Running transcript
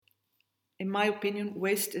in my opinion,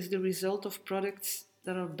 waste is the result of products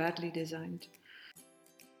that are badly designed.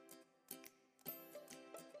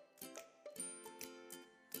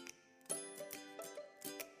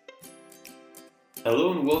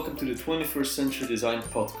 Hello and welcome to the 21st Century Design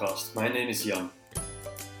Podcast. My name is Jan.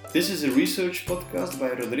 This is a research podcast by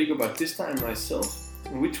Rodrigo Batista and myself,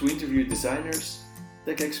 in which we interview designers,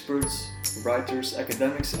 tech experts, writers,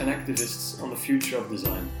 academics and activists on the future of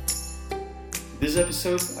design. This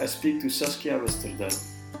episode, I speak to Saskia Westerduin.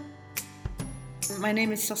 My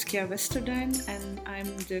name is Saskia Westerduin and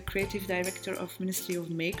I'm the creative director of Ministry of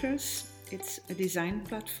Makers. It's a design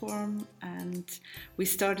platform and we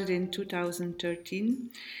started in 2013.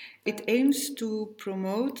 It aims to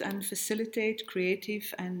promote and facilitate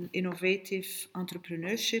creative and innovative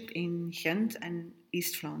entrepreneurship in Ghent and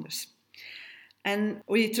East Flanders. And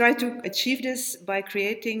we try to achieve this by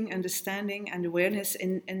creating understanding and awareness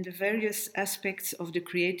in the various aspects of the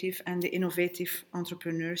creative and the innovative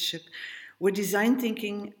entrepreneurship, with design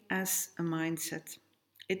thinking as a mindset.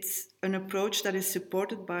 It's an approach that is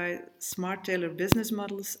supported by smart tailored business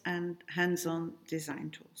models and hands-on design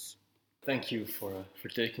tools. Thank you for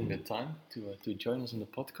taking the time to join us on the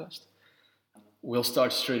podcast. We'll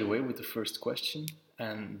start straight away with the first question,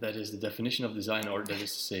 and that is the definition of design, or that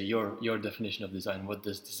is to say your definition of design. What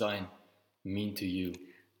does design mean to you?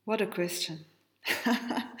 What a question.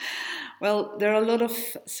 Well, there are a lot of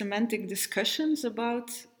semantic discussions about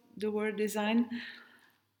the word design.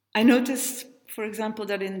 I noticed, for example,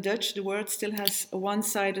 that in Dutch the word still has a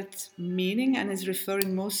one-sided meaning and is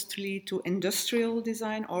referring mostly to industrial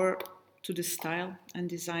design or to the style and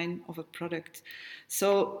design of a product.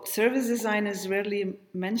 So service design is rarely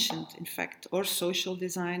mentioned, in fact, or social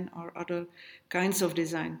design or other kinds of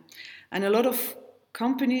design. And a lot of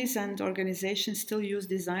companies and organizations still use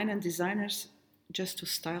design and designers just to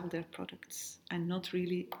style their products and not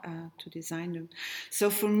really to design them.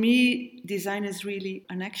 So for me, design is really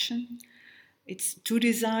an action. It's to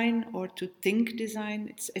design or to think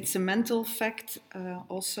design. It's a mental fact,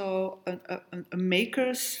 also a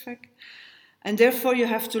maker's fact. And therefore you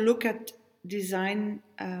have to look at design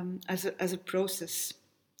as a process.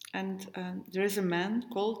 And there is a man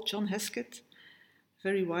called John Heskett,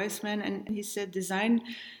 very wise man, and he said design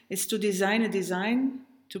is to design a design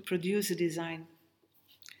to produce a design.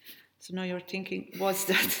 So now you're thinking, what's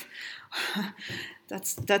that?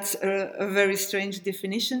 That's a very strange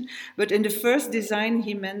definition. But in the first design,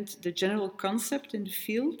 he meant the general concept in the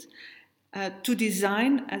field. To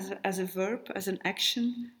design as a verb, as an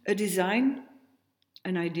action, a design,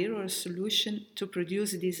 an idea or a solution, to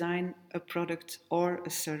produce a design, a product or a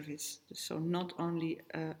service. So not only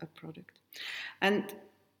a product. And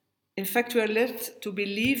in fact, we are led to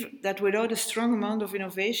believe that without a strong amount of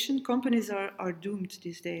innovation, companies are doomed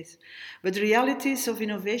these days. But the realities of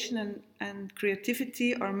innovation and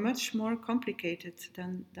creativity are much more complicated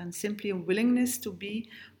than simply a willingness to be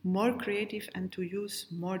more creative and to use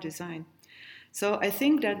more design. So I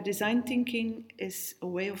think that design thinking is a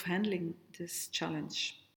way of handling this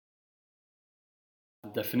challenge.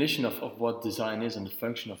 The definition of what design is and the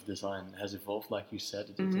function of design has evolved, like you said.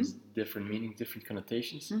 It has different meaning, different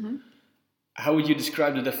connotations. Mm-hmm. How would you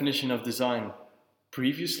describe the definition of design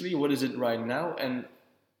previously? What is it right now? And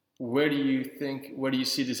where do you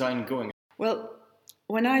see design going? Well,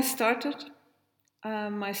 when I started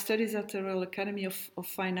my studies at the Royal Academy of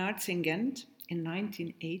Fine Arts in Ghent in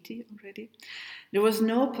 1980 already, there was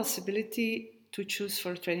no possibility to choose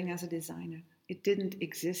for training as a designer. It didn't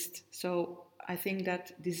exist. So I think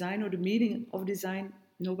that design, or the meaning of design,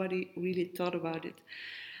 nobody really thought about it.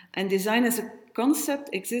 And design as a concept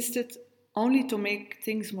existed only to make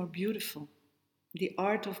things more beautiful. The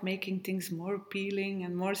art of making things more appealing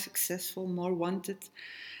and more successful, more wanted.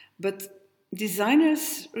 But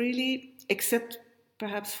designers really, except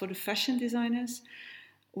perhaps for the fashion designers,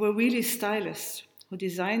 were really stylists who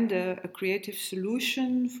designed a creative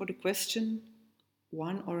solution for the question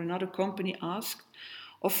one or another company asked,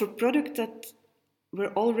 of a product that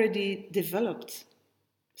were already developed,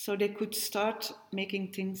 so they could start making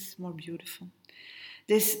things more beautiful.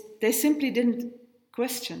 They simply didn't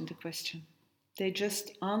question the question. They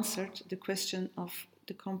just answered the question of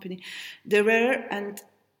the company. They were, and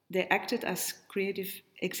they acted as creative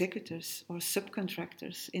executors or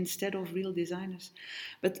subcontractors instead of real designers.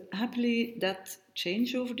 But happily that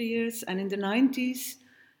changed over the years, and in the 90s,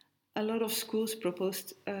 a lot of schools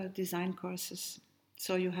proposed design courses.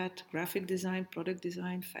 So you had graphic design, product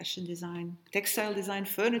design, fashion design, textile design,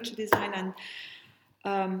 furniture design,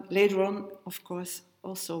 and later on, of course,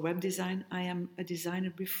 also web design. I am a designer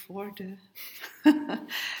before the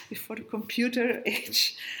before the computer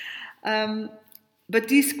age. But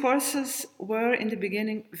these courses were in the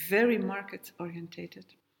beginning very market orientated.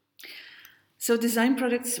 So design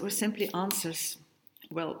products were simply answers,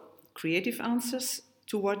 well, creative answers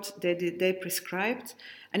to what they prescribed.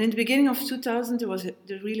 And in the beginning of 2000,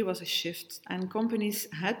 there really was a shift, and companies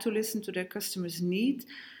had to listen to their customers' need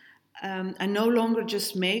and no longer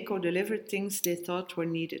just make or deliver things they thought were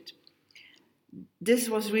needed. This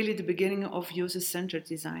was really the beginning of user-centered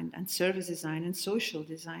design and service design and social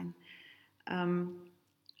design.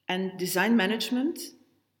 And design management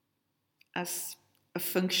as a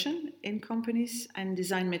function in companies, and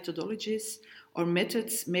design methodologies or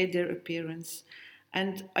methods made their appearance.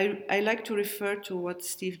 And I like to refer to what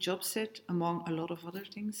Steve Jobs said, among a lot of other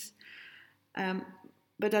things.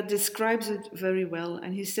 But that describes it very well.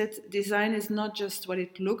 And he said, design is not just what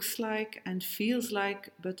it looks like and feels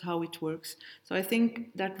like, but how it works. So I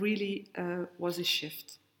think that really was a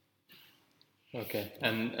shift. Okay,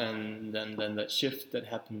 and then that shift that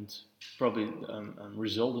happened probably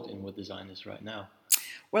resulted in what design is right now.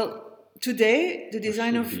 Well, today the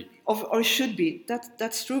design or should be,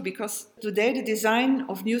 that's true, because today the design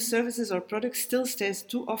of new services or products still stays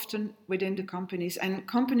too often within the companies. And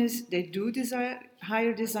companies, they do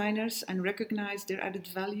hire designers and recognize their added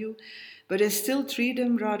value, but they still treat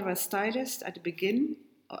them rather as stylists at the beginning,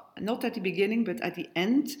 not at the beginning, but at the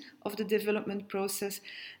end of the development process,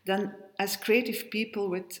 than as creative people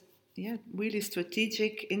with really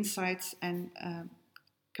strategic insights and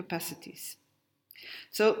capacities.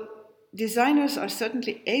 So designers are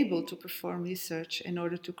certainly able to perform research in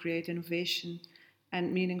order to create innovation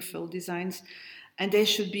and meaningful designs, and they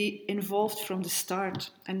should be involved from the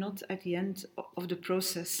start and not at the end of the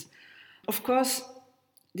process. Of course,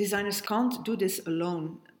 designers can't do this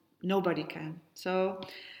alone. Nobody can. So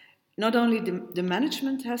not only the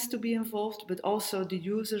management has to be involved, but also the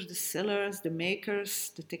users, the sellers, the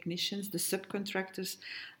makers, the technicians, the subcontractors,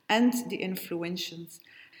 and the influentials.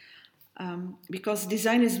 Because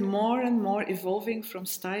design is more and more evolving from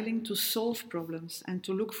styling to solve problems and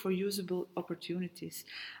to look for usable opportunities.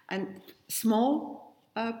 And small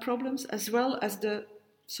problems, as well as the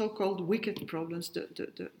so-called wicked problems,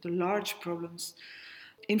 the large problems.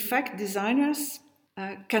 In fact, designers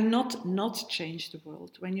cannot not change the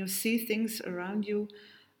world. When you see things around you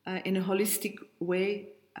in a holistic way,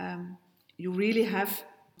 you really have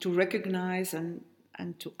to recognize and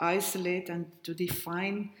to isolate and to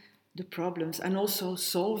define the problems and also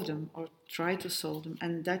solve them or try to solve them,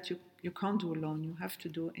 and that you can't do alone. You have to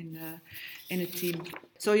do in a team.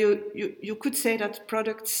 So you could say that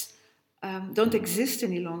products don't exist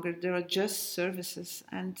any longer. There are just services,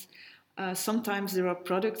 and sometimes there are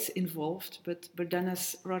products involved, but then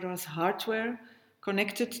rather as hardware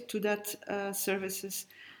connected to that services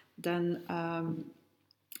than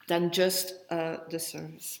just the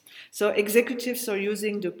service. So executives are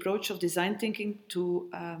using the approach of design thinking to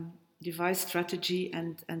devise strategy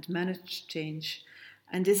and manage change.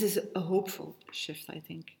 And this is a hopeful shift, I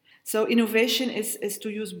think. So innovation is to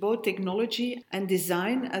use both technology and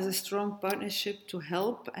design as a strong partnership to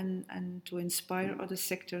help and to inspire other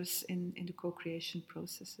sectors in the co-creation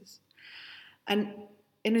processes. And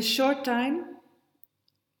in a short time,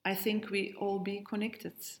 I think we all be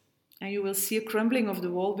connected. And you will see a crumbling of the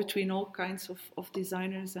wall between all kinds of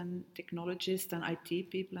designers and technologists and IT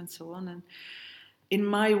people and so on. And in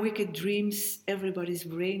my wicked dreams, everybody's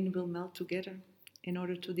brain will melt together in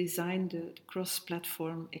order to design the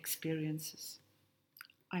cross-platform experiences.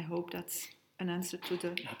 I hope that's an answer to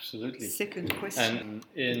the second question. And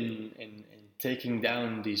in taking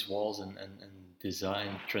down these walls and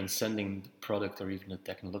design, transcending the product or even the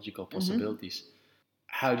technological possibilities,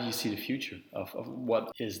 how do you see the future of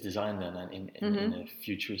what is design then in a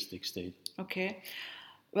futuristic state? Okay.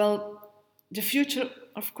 Well, the future,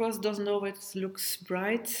 of course, doesn't always look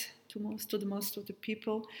bright to most of the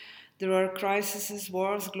people. There are crises,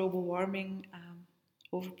 wars, global warming,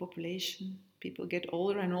 overpopulation. People get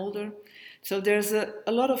older and older. So there are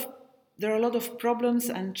a lot of problems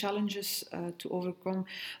and challenges to overcome.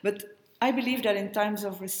 But I believe that in times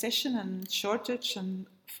of recession and shortage and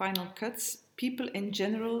final cuts, people in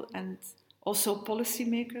general and also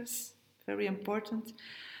policymakers, very important,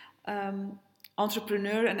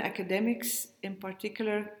 entrepreneurs and academics in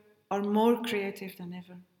particular, are more creative than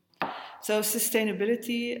ever. So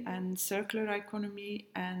sustainability and circular economy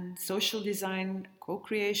and social design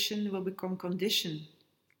co-creation will become condition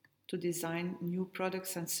to design new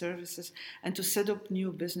products and services and to set up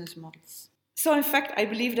new business models. So in fact, I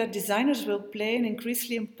believe that designers will play an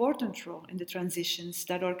increasingly important role in the transitions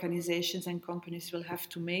that organizations and companies will have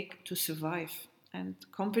to make to survive. And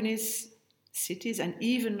companies, cities, and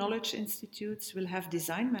even knowledge institutes will have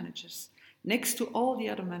design managers next to all the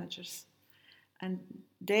other managers. And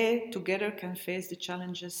they together can face the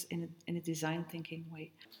challenges in a design thinking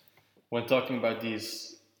way. When talking about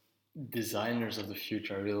these designers of the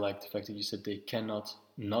future, I really like the fact that you said they cannot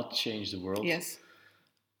not change the world. Yes.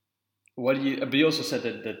 But you also said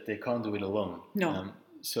that they can't do it alone. No.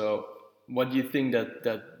 So what do you think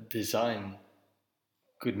that design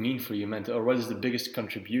could mean for humanity, or what is the biggest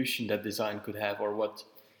contribution that design could have, or what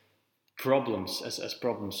problems, as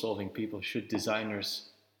problem solving people, should designers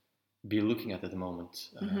be looking at the moment?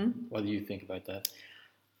 What do you think about that?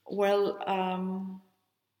 Well,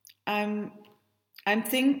 I'm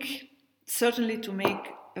think certainly to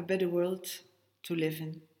make a better world to live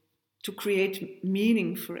in, to create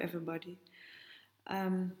meaning for everybody,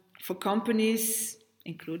 for companies,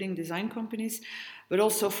 including design companies, but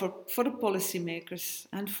also for the policymakers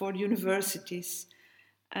and for universities.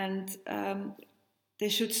 And they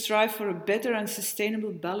should strive for a better and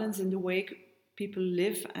sustainable balance in the way people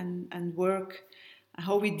live and work,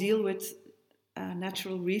 how we deal with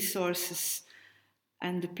natural resources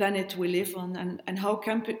and the planet we live on, and how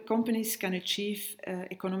companies can achieve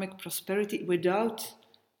economic prosperity without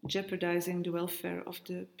jeopardizing the welfare of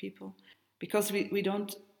the people. Because we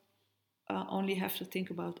don't only have to think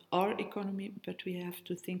about our economy, but we have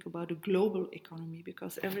to think about a global economy,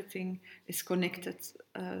 because everything is connected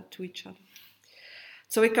to each other.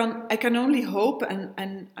 So I can only hope,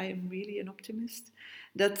 and I am really an optimist,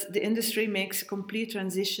 that the industry makes a complete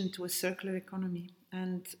transition to a circular economy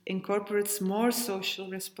and incorporates more social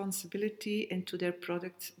responsibility into their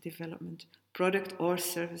product development, product or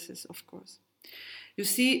services, of course. You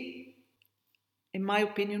see, in my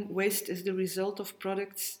opinion, waste is the result of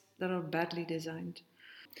products that are badly designed.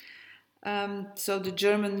 So the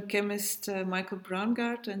German chemist Michael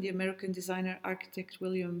Braungart and the American designer architect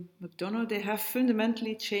William McDonough, they have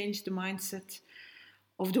fundamentally changed the mindset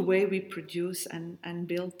of the way we produce and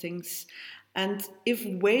build things. And if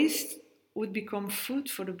waste would become food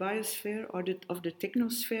for the biosphere or of the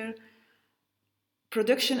technosphere,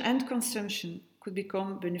 production and consumption could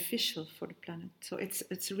become beneficial for the planet. So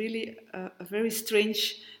it's really a very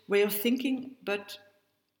strange way of thinking, but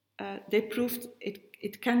they proved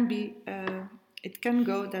it can be it can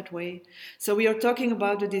go that way. So we are talking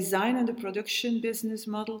about the design and the production business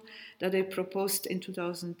model that they proposed in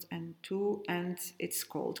 2002, and it's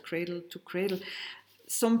called Cradle to Cradle.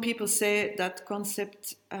 Some people say that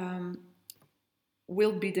concept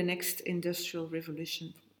will be the next industrial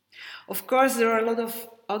revolution. Of course, there are a lot of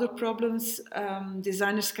other problems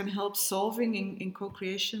designers can help solving in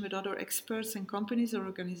co-creation with other experts and companies or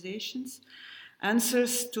organizations.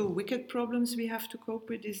 Answers to wicked problems we have to cope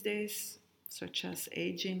with these days, such as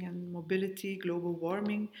aging and mobility, global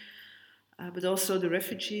warming, but also the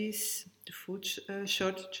refugees, the food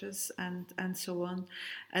shortages, and so on.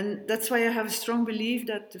 And that's why I have a strong belief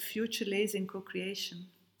that the future lays in co-creation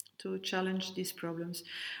to challenge these problems.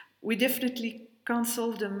 We definitely can't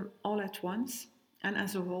solve them all at once and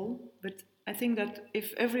as a whole, but I think that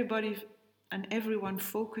if everybody and everyone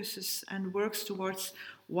focuses and works towards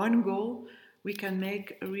one goal, we can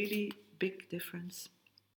make a really big difference.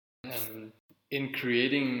 In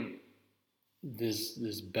creating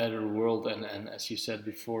this better world, and as you said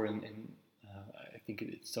before, I think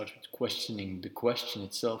it starts with questioning the question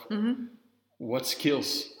itself. What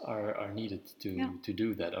skills are needed to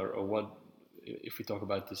do that, or what, if we talk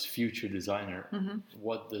about this future designer,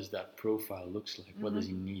 what does that profile looks like? What does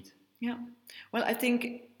he need? Yeah, well, I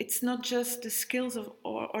think it's not just the skills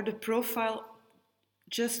or the profile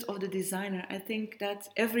just of the designer. I think that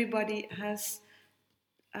everybody has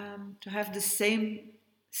to have the same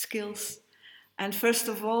skills. And first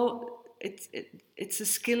of all, it's a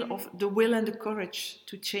skill of the will and the courage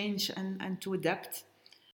to change and to adapt.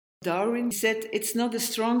 Darwin said, it's not the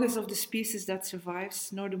strongest of the species that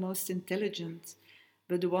survives, nor the most intelligent,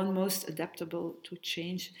 but the one most adaptable to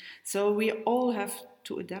change. So we all have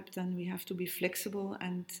to adapt, and we have to be flexible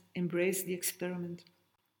and embrace the experiment.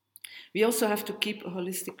 We also have to keep a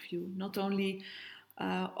holistic view, not only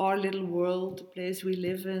our little world, the place we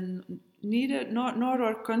live in, nor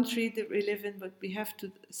our country that we live in, but we have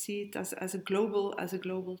to see it as a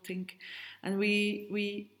global thing. And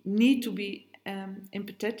we need to be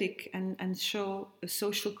empathetic and show a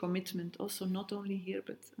social commitment, also not only here,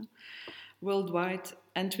 but worldwide.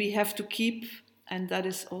 And we have to keep, and that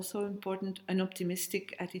is also important, an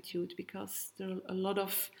optimistic attitude, because there are a lot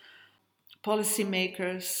of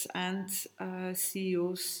policymakers and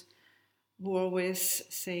CEOs who are always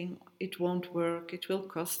saying it won't work, it will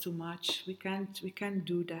cost too much, we can't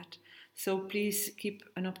do that. So please keep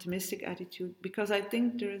an optimistic attitude, because I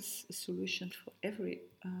think there is a solution for every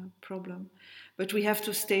problem. But we have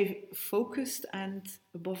to stay focused and,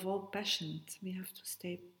 above all, passionate. We have to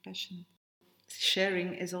stay passionate.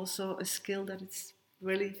 Sharing is also a skill that is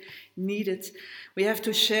really needed. We have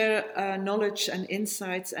to share knowledge and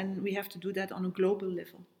insights, and we have to do that on a global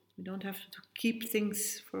level. We don't have to keep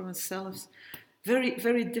things for ourselves. Very,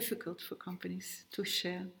 very difficult for companies to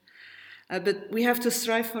share. But we have to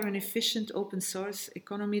strive for an efficient open source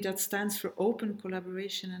economy that stands for open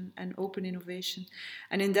collaboration and open innovation.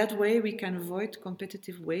 And in that way, we can avoid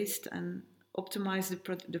competitive waste and optimize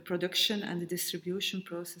the production and the distribution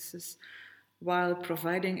processes, while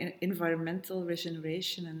providing environmental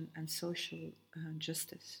regeneration and social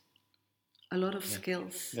justice. A lot of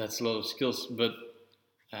skills. That's a lot of skills. But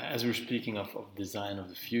as we're speaking of design of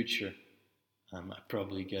the future, I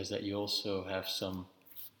probably guess that you also have some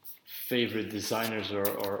favorite designers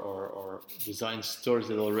or design stores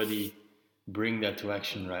that already bring that to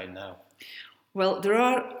action right now. Well, there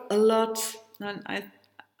are a lot, and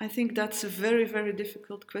I think that's a very, very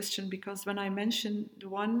difficult question, because when I mention the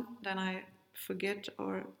one, then I forget,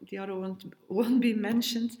 or the other one won't be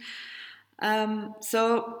mentioned.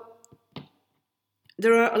 So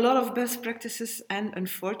there are a lot of best practices, and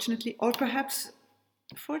unfortunately, or perhaps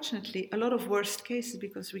fortunately, a lot of worst cases,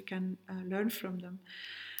 because we can learn from them.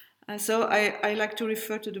 So I like to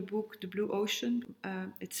refer to the book The Blue Ocean.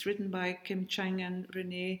 It's written by Kim Chang and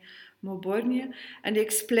René Mauborgne, and they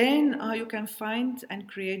explain how you can find and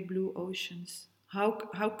create blue oceans,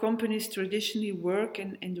 how companies traditionally work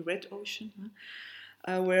in the red ocean,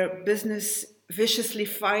 where business viciously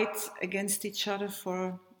fight against each other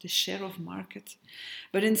for the share of market.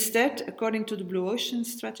 But instead, according to the Blue Ocean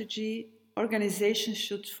strategy, organizations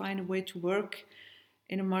should find a way to work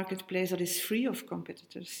in a marketplace that is free of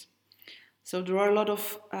competitors. So there are a lot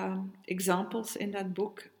of examples in that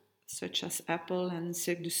book, such as Apple and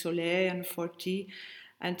Cirque du Soleil and Forti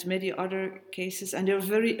and many other cases, and they're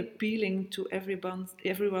very appealing to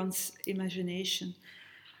everyone's imagination.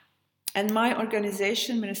 And my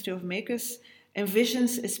organization, Ministry of Makers,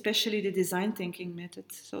 envisions especially the design thinking method,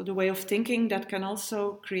 so the way of thinking that can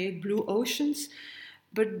also create blue oceans,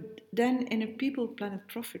 but then in a people, planet,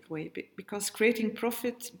 profit way, because creating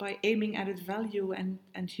profit by aiming added value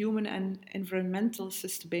and human and environmental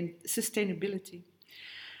sustainability.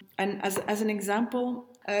 And as an example,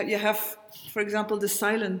 you have, for example, the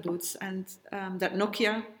silent booths, and that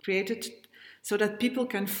Nokia created so that people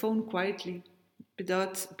can phone quietly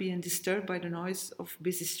without being disturbed by the noise of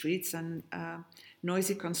busy streets and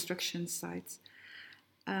noisy construction sites.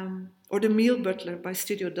 Or the meal butler by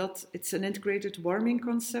Studio Dot. It's an integrated warming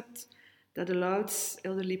concept that allows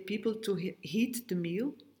elderly people to heat the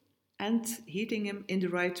meal, and heating them in the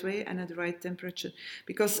right way and at the right temperature,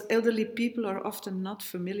 because elderly people are often not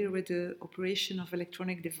familiar with the operation of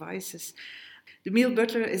electronic devices. The meal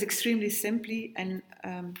butler is extremely simply and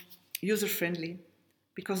user-friendly,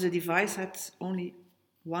 because the device has only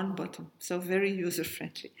one button, so very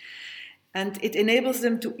user-friendly. And it enables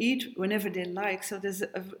them to eat whenever they like. So there's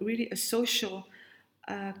really a social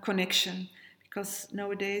connection, because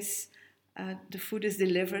nowadays the food is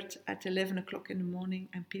delivered at 11 o'clock in the morning,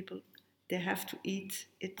 and people, they have to eat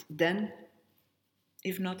it then.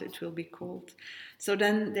 If not, it will be cold. So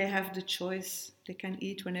then they have the choice. They can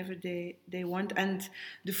eat whenever they want, and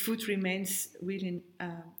the food remains really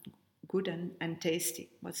good and tasty.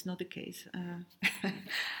 What's not the case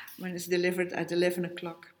when it's delivered at 11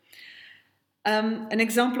 o'clock. An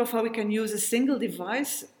example of how we can use a single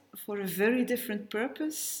device for a very different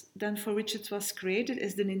purpose than for which it was created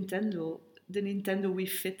is the Nintendo Wii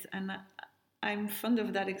Fit. And I'm fond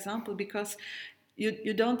of that example, because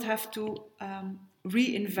you don't have to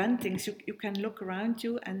reinvent things. You can look around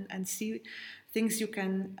you and see things you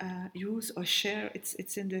can use or share.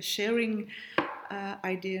 It's in the sharing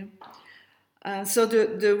idea. So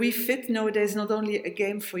the Wii Fit nowadays is not only a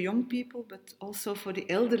game for young people, but also for the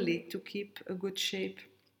elderly to keep a good shape.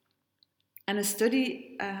 And a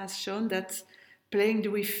study has shown that playing the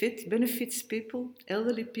Wii Fit benefits people,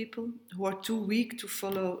 elderly people, who are too weak to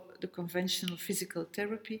follow the conventional physical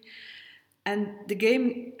therapy. And the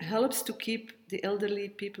game helps to keep the elderly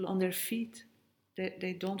people on their feet.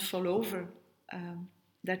 They don't fall over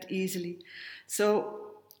that easily.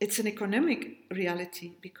 So it's an economic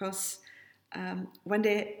reality, because when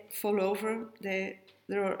they fall over, there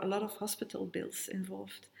are a lot of hospital bills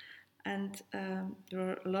involved, and there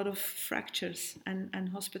are a lot of fractures and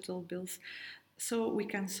hospital bills. So we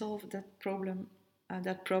can solve that problem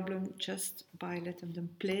that problem just by letting them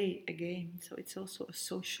play a game. So it's also a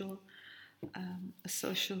social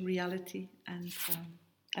reality, and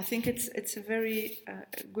I think it's a very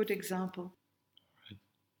good example. Right.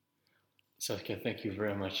 Saskia, thank you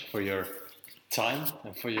very much for your time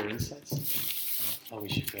and for your insights. I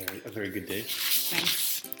wish you a very good day.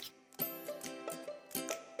 Thanks.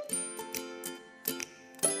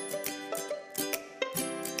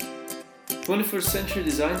 "21st Century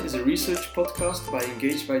Design" is a research podcast by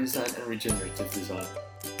Engaged by Design and Regenerative Design.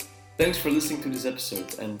 Thanks for listening to this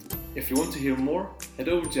episode, and if you want to hear more, head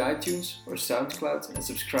over to iTunes or SoundCloud and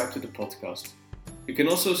subscribe to the podcast. You can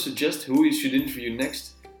also suggest who we should interview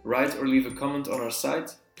next, write or leave a comment on our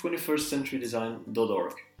site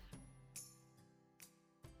 21stcenturydesign.org.